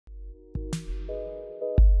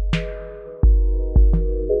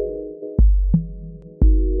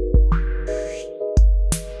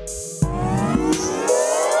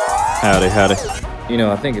Howdy, howdy. You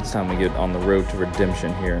know, I think it's time we get on the road to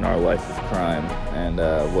redemption here in our life of crime. And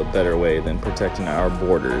what better way than protecting our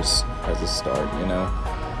borders as a start, you know?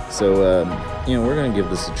 So, you know, we're going to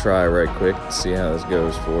give this a try right quick to see how this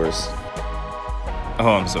goes for us.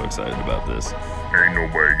 Oh, I'm so excited about this. Ain't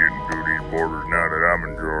nobody getting through these borders now that I'm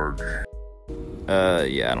in charge.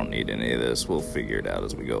 Yeah, I don't need any of this. We'll figure it out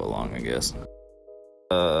as we go along, I guess.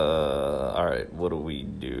 Alright, what do we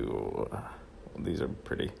do? These are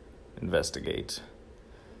pretty... Investigate.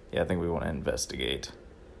 Yeah, I think we want to investigate.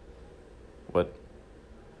 What?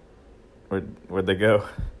 Where'd they go?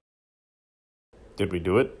 Did we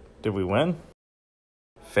do it? Did we win?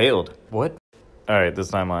 Failed. What? Alright, this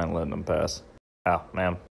time I ain't letting them pass. Ow,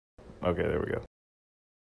 ma'am. Okay, there we go.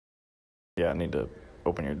 Yeah, I need to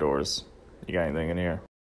open your doors. You got anything in here?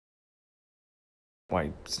 Why are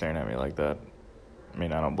you staring at me like that? I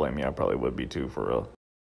mean, I don't blame you. I probably would be too, for real.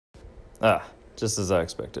 Ah, just as I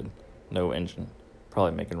expected. No engine.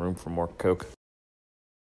 Probably making room for more coke.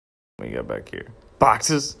 What do you got back here?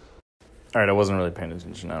 Boxes! Alright, I wasn't really paying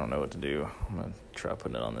attention. I don't know what to do. I'm gonna try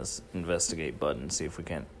putting it on this investigate button, see if we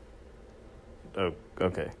can't... Oh,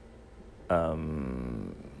 okay.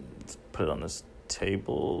 Let's put it on this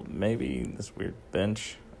table, maybe? This weird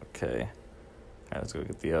bench? Okay. Alright, let's go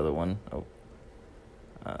get the other one. Oh.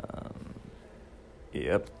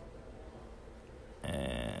 Yep.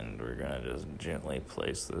 And we're gonna just gently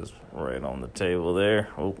place this right on the table there.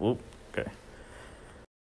 Oh, okay.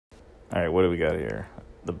 Alright, what do we got here?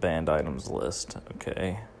 The banned items list.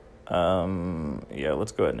 Okay. Yeah,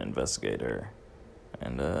 let's go ahead and investigate her.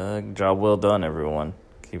 And, job well done, everyone.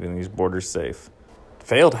 Keeping these borders safe.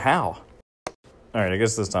 Failed how? Alright, I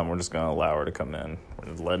guess this time we're just gonna allow her to come in.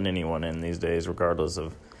 We're just letting anyone in these days, regardless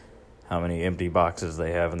of how many empty boxes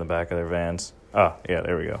they have in the back of their vans. Ah, yeah,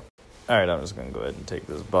 there we go. Alright, I'm just gonna go ahead and take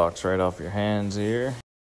this box right off your hands here.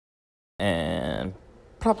 And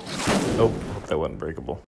pop. Oh, hope that wasn't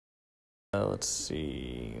breakable. Let's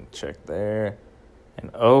see. Check there.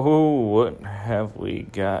 And oh, what have we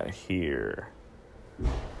got here?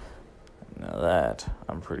 Now that,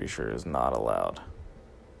 I'm pretty sure, is not allowed.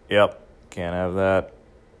 Yep, can't have that.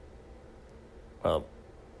 Well,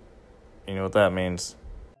 you know what that means.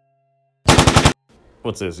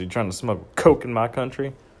 What's this? You trying to smuggle coke in my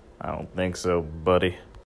country? I don't think so, buddy.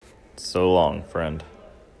 So long, friend.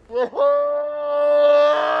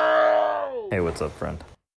 Hey, what's up, friend?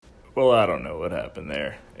 Well, I don't know what happened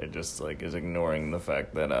there. It just, like, is ignoring the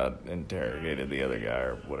fact that I interrogated the other guy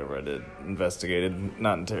or whatever I did. Investigated,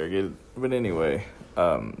 not interrogated. But anyway,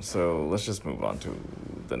 so let's just move on to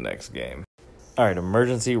the next game. Alright,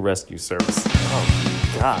 emergency rescue service.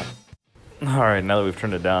 Oh, God. Alright, now that we've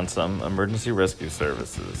turned it down some, emergency rescue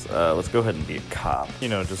services. Let's go ahead and be a cop. You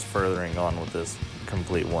know, just furthering on with this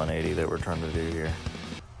complete 180 that we're trying to do here.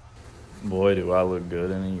 Boy, do I look good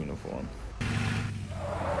in a uniform.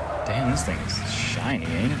 Damn, this thing is shiny,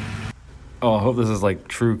 ain't it? Oh, I hope this is like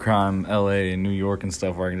true crime LA and New York and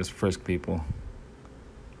stuff where I can just frisk people.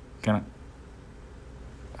 Can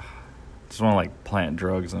I? Just want to like plant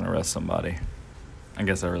drugs and arrest somebody. I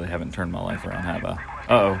guess I really haven't turned my life around, have I?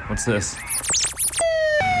 Uh-oh, what's this?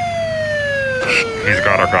 He's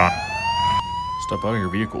got a gun. Step out of your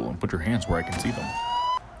vehicle and put your hands where I can see them.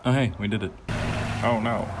 Oh, hey, we did it. Oh,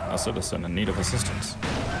 no, a citizen in need of assistance.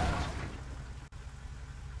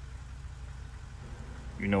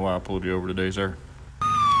 You know why I pulled you over today, sir?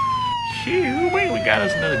 Shoot, we got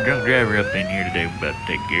us another drunk driver up in here today. We're about to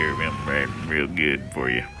take care of him right real good for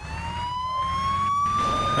you.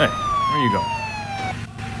 Hey, where are you going?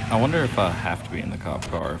 I wonder if I have to be in the cop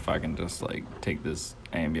car, if I can just, like, take this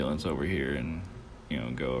ambulance over here and, you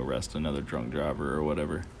know, go arrest another drunk driver or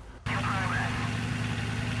whatever. Yeah,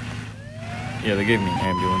 they gave me an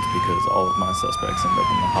ambulance because all of my suspects end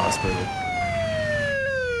up in the hospital.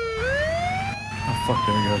 Oh, fuck,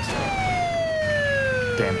 there he goes.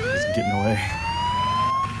 Damn it, he's getting away.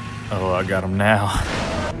 Oh, I got him now.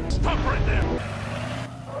 Stop right there.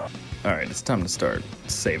 Alright, it's time to start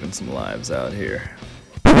saving some lives out here.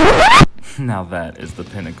 Now that is the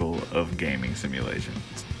pinnacle of gaming simulation.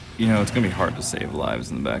 You know, it's gonna be hard to save lives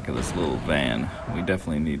in the back of this little van. We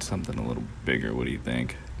definitely need something a little bigger. What do you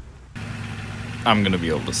think? I'm gonna be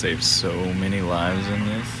able to save so many lives in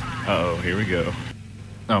this. Uh-oh, here we go.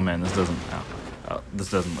 Oh man, this doesn't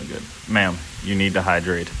look good. Ma'am, you need to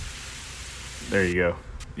hydrate. There you go.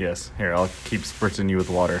 Yes, here, I'll keep spritzing you with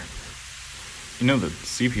water. You know, the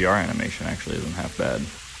CPR animation actually isn't half bad.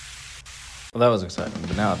 Well, that was exciting,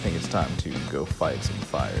 but now I think it's time to go fight some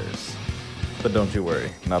fires. But don't you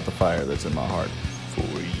worry, not the fire that's in my heart. For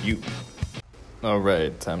you.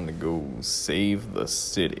 Alright, time to go save the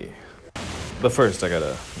city. But first, I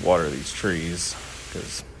gotta water these trees,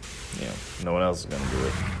 because, you know, no one else is gonna do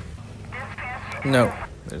it. No,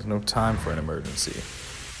 there's no time for an emergency.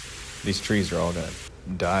 These trees are all gonna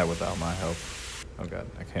die without my help. Oh god,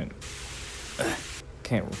 I can't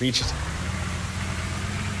reach it.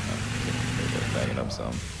 Oh, backing up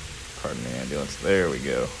some. Pardon the ambulance. There we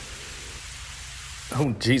go.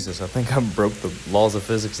 Oh Jesus, I think I broke the laws of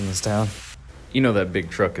physics in this town. You know that big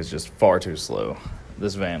truck is just far too slow.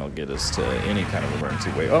 This van will get us to any kind of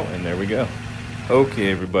emergency way. Oh, and there we go.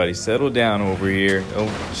 Okay, everybody, settle down over here. Oh,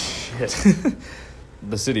 shit.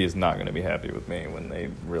 The city is not going to be happy with me when they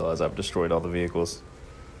realize I've destroyed all the vehicles.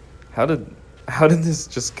 How did this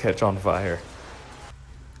just catch on fire?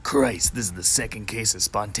 Christ, this is the second case of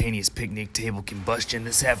spontaneous picnic table combustion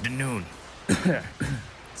this afternoon.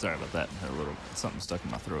 Sorry about that. Had a little something stuck in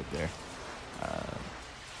my throat there.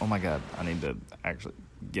 Oh my god, I need to actually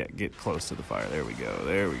get close to the fire. There we go.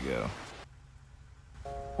 There we go.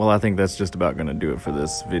 Well, I think that's just about going to do it for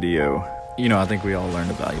this video. You know, I think we all learned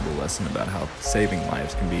a valuable lesson about how saving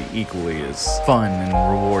lives can be equally as fun and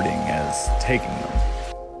rewarding as taking them.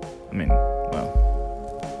 I mean, well,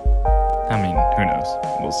 who knows?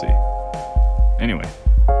 We'll see. Anyway,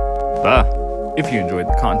 bye. If you enjoyed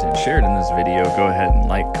the content shared in this video, go ahead and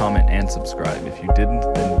like, comment, and subscribe. If you didn't,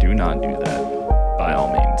 then do not do that, by all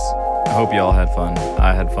means. I hope you all had fun.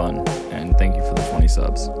 I had fun, and thank you for the 20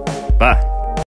 subs. Bye.